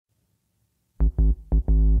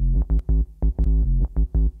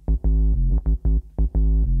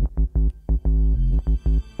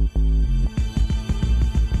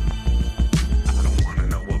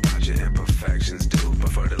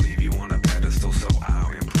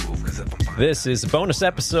This is a bonus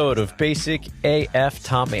episode of Basic AF.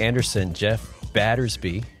 Tom Anderson, Jeff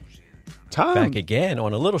Battersby. Tom, back again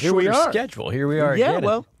on a little shorter schedule. Here we are again. Yeah,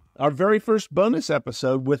 well, our very first bonus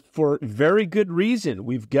episode for very good reason.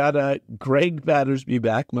 We've got Greg Battersby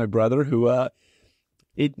back, my brother, who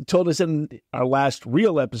it told us in our last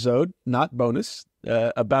real episode, not bonus,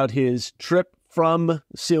 about his trip from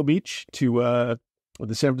Seal Beach to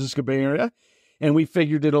the San Francisco Bay Area. And we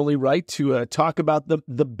figured it only right to talk about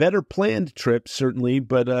the better planned trip, certainly,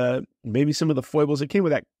 but maybe some of the foibles that came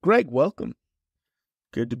with that. Greg, welcome.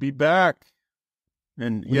 Good to be back.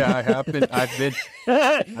 And yeah,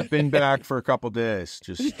 I've been back for a couple days.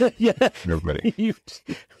 Just everybody.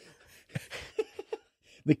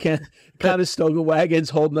 The Conestoga wagon's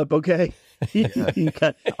holding up okay.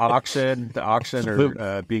 The oxen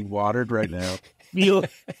are being watered right now.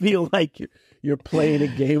 Feel like you're playing a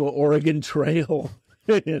game of Oregon Trail.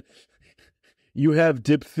 You have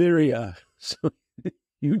diphtheria, so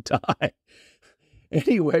you die.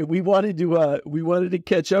 Anyway, we wanted to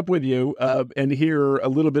catch up with you and hear a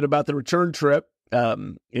little bit about the return trip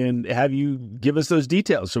and have you give us those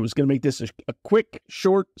details. So I was going to make this a quick,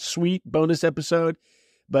 short, sweet bonus episode,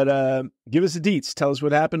 but give us the deets. Tell us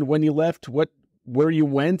what happened, when you left, where you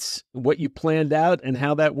went, what you planned out, and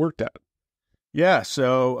how that worked out. Yeah,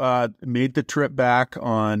 so made the trip back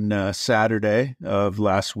on Saturday of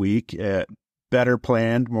last week. Better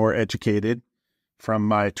planned, more educated from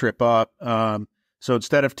my trip up. So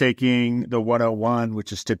instead of taking the 101,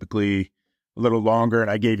 which is typically a little longer, and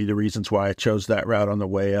I gave you the reasons why I chose that route on the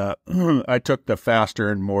way up, I took the faster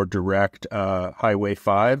and more direct Highway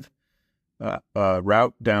 5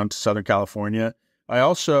 route down to Southern California. I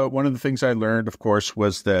also, one of the things I learned, of course,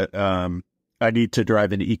 was that I need to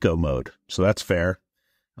drive in eco mode. So that's fair.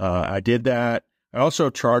 I did that. I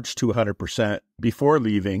also charged to 100% before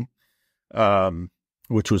leaving,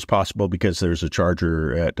 which was possible because there's a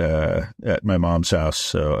charger at my mom's house.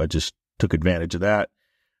 So I just took advantage of that.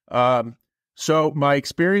 So my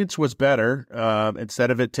experience was better.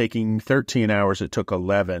 Instead of it taking 13 hours, it took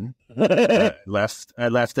 11. I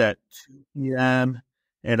left at 2 p.m.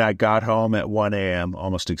 and I got home at 1 a.m.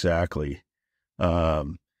 almost exactly.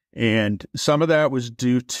 And some of that was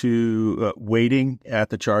due to waiting at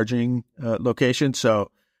the charging location.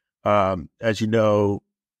 So as you know,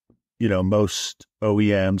 most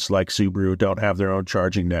OEMs like Subaru don't have their own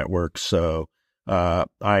charging network. So I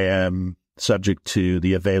am subject to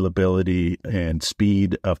the availability and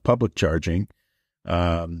speed of public charging.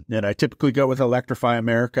 And I typically go with Electrify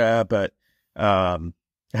America, but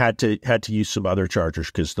had to use some other chargers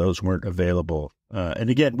because those weren't available. And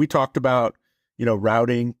again, we talked about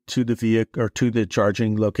routing to the vehicle or to the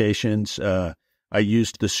charging locations. I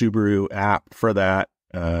used the Subaru app for that.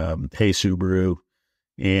 Hey Subaru.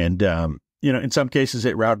 And, in some cases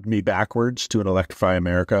it routed me backwards to an Electrify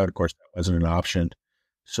America. Of course, that wasn't an option.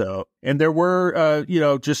 So, and there were,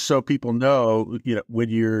 just so people know, when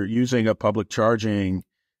you're using a public charging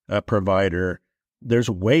provider, there's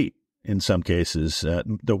a wait in some cases.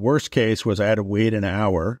 The worst case was I had to wait an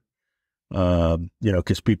hour,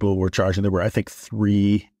 because people were charging. There were, I think,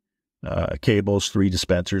 3 cables, 3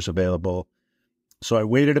 dispensers available. So I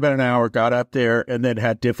waited about an hour, got up there, and then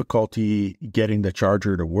had difficulty getting the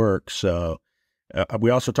charger to work. So we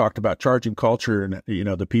also talked about charging culture and,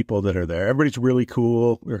 the people that are there. Everybody's really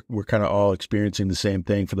cool. We're kind of all experiencing the same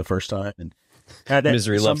thing for the first time. And had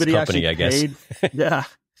misery loves company, I guess. Yeah.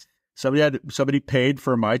 Somebody paid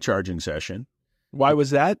for my charging session. Why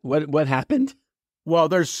was that? What happened? Well,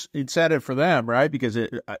 there's incentive for them, right? Because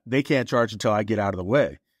they can't charge until I get out of the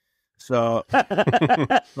way. So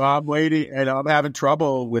I'm waiting, and I'm having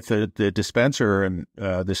trouble with the dispenser. And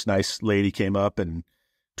this nice lady came up and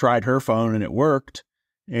tried her phone, and it worked.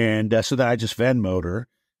 And so then I just Venmo'd her.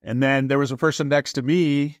 And then there was a person next to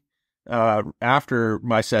me after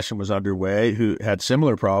my session was underway who had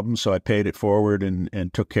similar problems. So I paid it forward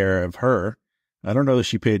and took care of her. I don't know that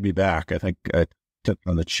she paid me back. I think I took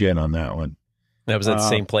on the chin on that one. That was at the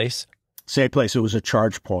same place? Same place. It was a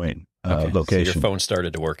charge point location. So your phone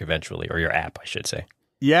started to work eventually, or your app, I should say.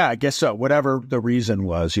 Yeah, I guess so. Whatever the reason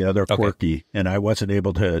was, they're quirky, and I wasn't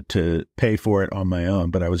able to pay for it on my own,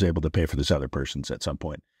 but I was able to pay for this other person's at some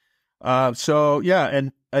point.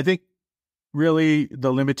 And I think really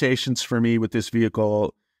the limitations for me with this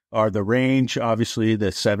vehicle are the range, obviously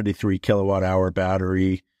the 73 kilowatt hour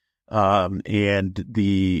battery, and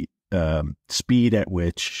the speed at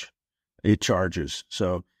which it charges.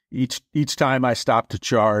 So each time I stop to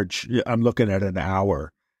charge, I'm looking at an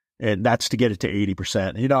hour, and that's to get it to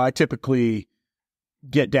 80%. I typically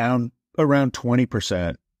get down around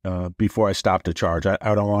 20%. before I stop to charge. I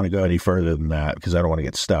don't want to go any further than that because I don't want to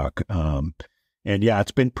get stuck. And yeah,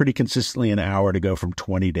 it's been pretty consistently an hour to go from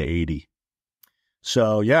 20 to 80.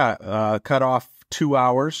 So yeah, cut off 2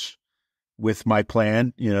 hours with my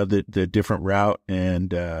plan, the different route, and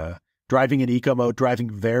driving in eco mode, driving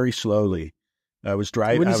very slowly. I was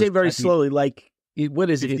driving. When you say very slowly, like, what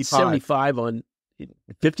is 55. It? It's 75 on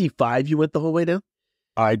 55. You went the whole way down?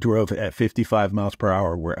 I drove at 55 miles per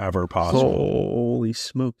hour wherever possible. Holy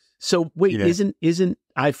smoke. So wait, isn't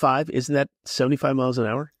I-5, isn't that 75 miles an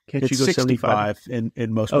hour? Can't you go 75?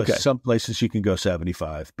 In most places. Some places you can go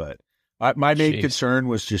 75, but my main concern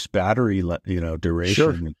was just battery,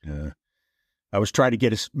 duration. Sure. I was trying to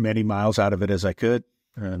get as many miles out of it as I could.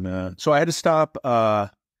 And so I had to stop, I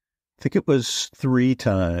think it was 3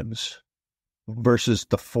 times versus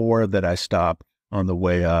the 4 that I stopped on the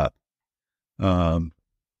way up.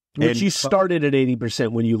 Which you started at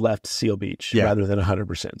 80% when you left Seal Beach rather than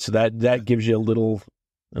 100%. So that gives you a little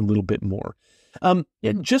bit more.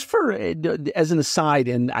 Just for as an aside,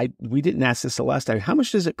 and we didn't ask this the last time. How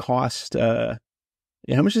much does it cost? How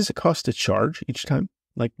much does it cost to charge each time?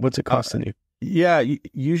 Like, what's it costing you? Yeah,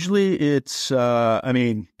 usually it's.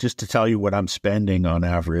 Just to tell you what I'm spending on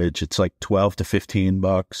average, it's like $12 to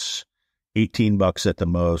 $15, $18 at the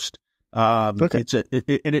most. Okay.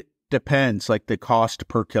 It depends. Like the cost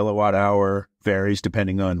per kilowatt hour varies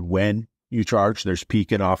depending on when you charge. There's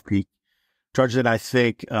peak and off peak charges, and I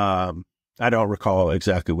think I don't recall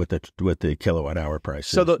exactly what the kilowatt hour price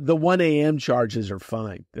is. So the 1 a.m. charges are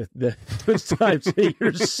fine. Those times that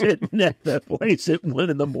you're sitting at the place at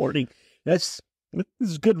 1 a.m. This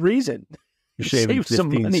is good reason. You're saving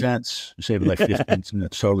 15 cents. You're saving like 15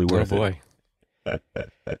 cents. Totally worth it. Oh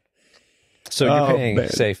boy. So you're paying,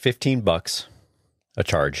 say, $15 a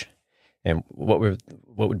charge. And what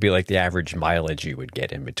would be like the average mileage you would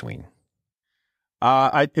get in between?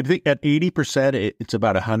 I think at 80%, it's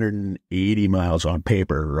about 180 miles on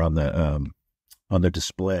paper or on the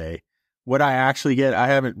display. What I actually get, I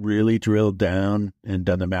haven't really drilled down and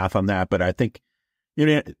done the math on that, but I think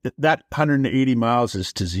that 180 miles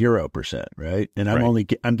is to 0%, right? And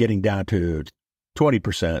I'm getting down to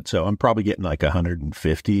 20%, so I'm probably getting like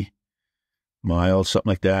 150 miles, something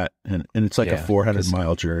like that, and it's like a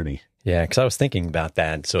 400-mile journey. Yeah, because I was thinking about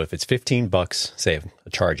that. So if it's $15, say a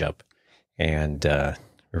charge up, and we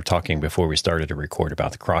were talking before we started to record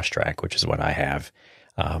about the Crosstrack, which is what I have,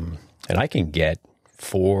 and I can get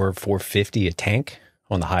 $4.50 a tank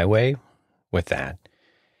on the highway with that,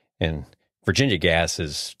 and Virginia gas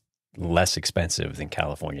is less expensive than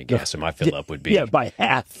California gas, so my fill up would be by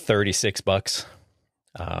half, $36.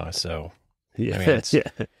 So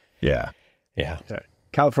yeah.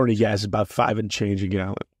 California gas is about 5 and change a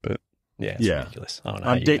gallon, but it's ridiculous. I don't know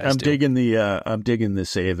I'm digging the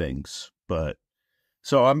savings, but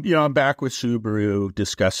so I'm back with Subaru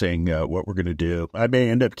discussing what we're going to do. I may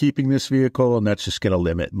end up keeping this vehicle, and that's just going to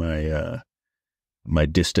limit my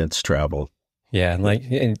distance travel. Yeah, and I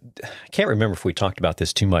can't remember if we talked about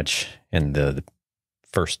this too much in the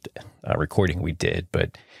first recording we did,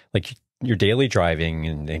 but like your daily driving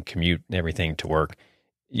and commute and everything to work,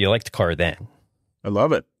 you like the car then. I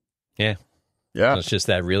love it. Yeah. Yeah. So it's just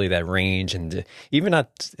that range, and even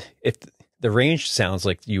if the range sounds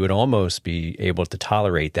like you would almost be able to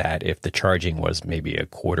tolerate that if the charging was maybe a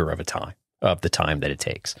quarter of the time that it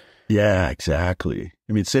takes. Yeah, exactly.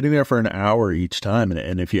 I mean, sitting there for an hour each time,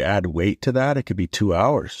 and if you add weight to that, it could be 2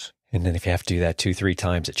 hours. And then if you have to do that 2-3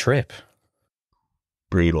 times a trip,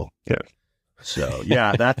 brutal. Yeah. So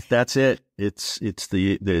yeah, that's it. It's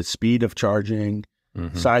the speed of charging,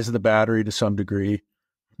 size of the battery to some degree,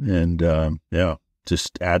 and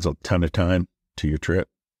just adds a ton of time to your trip.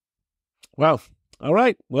 Wow. All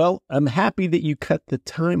right. Well, I'm happy that you cut the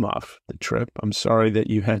time off the trip. I'm sorry that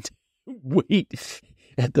you had to wait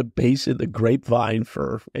at the base of the Grapevine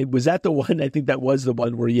was that the one? I think that was the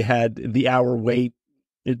one where you had the hour wait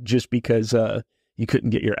just because you couldn't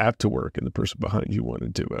get your app to work and the person behind you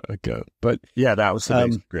wanted to go. But yeah, that was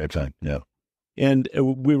the Grapevine. Yeah. And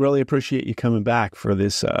we really appreciate you coming back for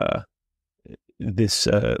this little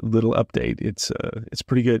update. It's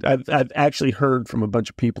pretty good. I've actually heard from a bunch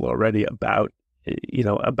of people already about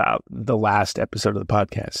the last episode of the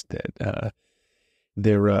podcast that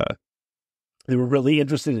they were really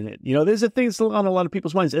interested in it. There's a thing that's on a lot of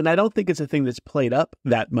people's minds, and I don't think it's a thing that's played up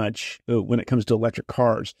that much when it comes to electric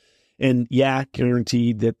cars. And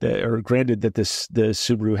granted that the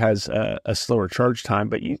Subaru has a slower charge time,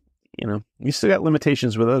 but you still got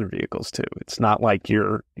limitations with other vehicles too. It's not like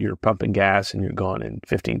you're pumping gas and you're gone in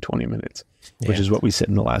 15, 20 minutes, which is what we said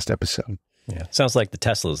in the last episode. Yeah. Sounds like the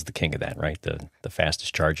Tesla is the king of that, right? The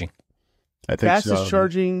fastest charging. I think fastest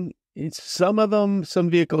charging, some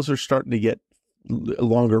vehicles are starting to get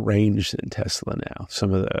longer range than Tesla now.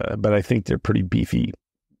 But I think they're pretty beefy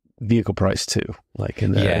vehicle price too.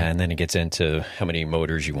 And then it gets into how many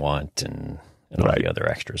motors you want and all the other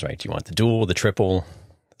extras, right? Do you want the dual, the triple,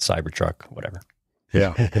 Cybertruck, whatever?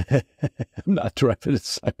 Yeah. I'm not driving a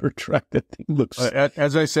Cybertruck. That thing looks...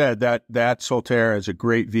 as I said, that Solterra is a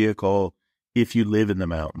great vehicle if you live in the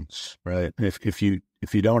mountains, right? If you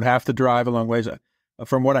don't have to drive a long ways,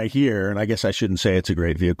 from what I hear, and I guess I shouldn't say it's a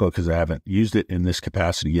great vehicle because I haven't used it in this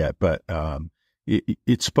capacity yet, but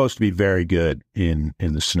it's supposed to be very good in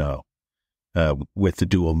the snow with the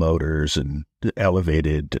dual motors and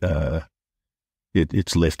elevated.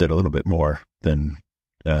 It's lifted a little bit more than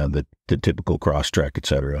the typical Crosstrek, et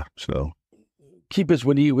cetera. So keep us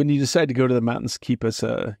when you decide to go to the mountains. Keep us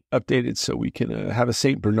updated so we can have a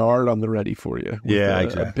Saint Bernard on the ready for you. With,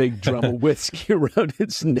 exactly. A big drum of whiskey around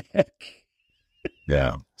its neck.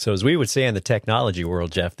 Yeah. So as we would say in the technology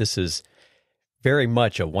world, Jeff, this is very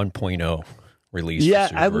much a 1.0 release for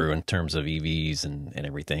Subaru in terms of EVs and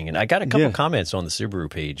everything. And I got a couple comments on the Subaru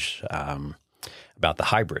page about the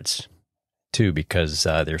hybrids too, because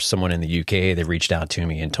there's someone in the UK that reached out to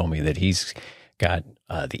me and told me that he's got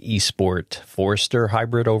the eSport Forester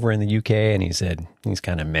hybrid over in the UK, and he said he's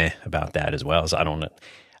kind of meh about that as well. So I don't know.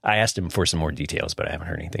 I asked him for some more details, but I haven't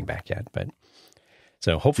heard anything back yet. But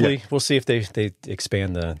so hopefully we'll see if they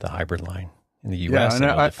expand the hybrid line in the US. And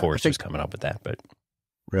the Forester's coming up with that, but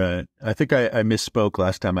right. I think I misspoke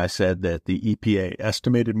last time I said that the EPA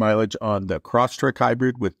estimated mileage on the Crosstrek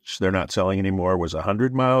hybrid, which they're not selling anymore, was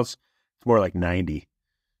 100 miles. It's more like 90.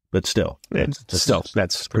 But still,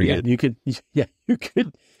 that's pretty good. You could.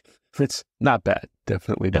 It's not bad.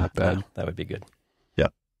 Definitely not bad. No, that would be good. Yeah.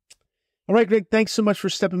 All right, Greg. Thanks so much for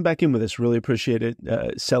stepping back in with us. Really appreciate it.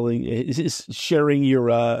 Sharing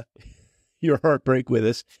your heartbreak with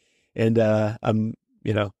us, and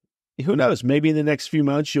who knows? Maybe in the next few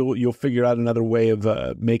months you'll figure out another way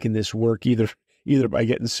of making this work. Either by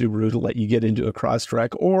getting Subaru to let you get into a Crosstrek,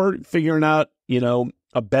 or figuring out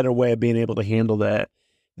a better way of being able to handle the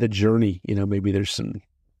journey. Maybe there's some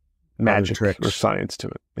magic tricks or science to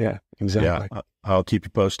it. Yeah, exactly. Yeah, I'll keep you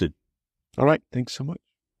posted. All right. Thanks so much.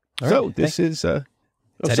 All right, this is,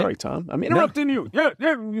 sorry, Tom. I'm interrupting you. Yeah,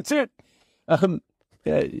 that's it.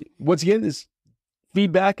 Once again, this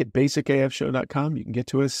feedback at basicafshow.com. You can get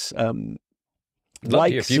to us.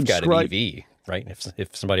 If you've got an EV, right?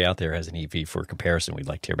 If somebody out there has an EV for comparison, we'd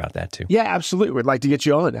like to hear about that too. Yeah, absolutely. We'd like to get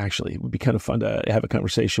you on, actually. It would be kind of fun to have a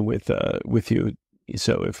conversation with you.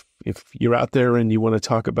 So if you're out there and you want to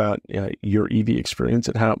talk about your EV experience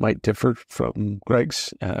and how it might differ from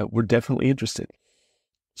Greg's, we're definitely interested.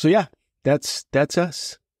 So yeah, that's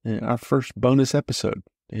us, our first bonus episode.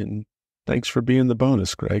 And thanks for being the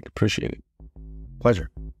bonus, Greg. Appreciate it. Pleasure.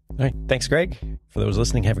 All right. Thanks, Greg. For those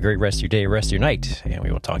listening, have a great rest of your day, rest of your night, and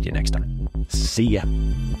we will talk to you next time. See ya. I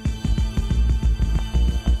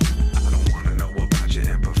don't want to know about your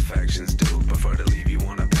imperfections, dude. Prefer to leave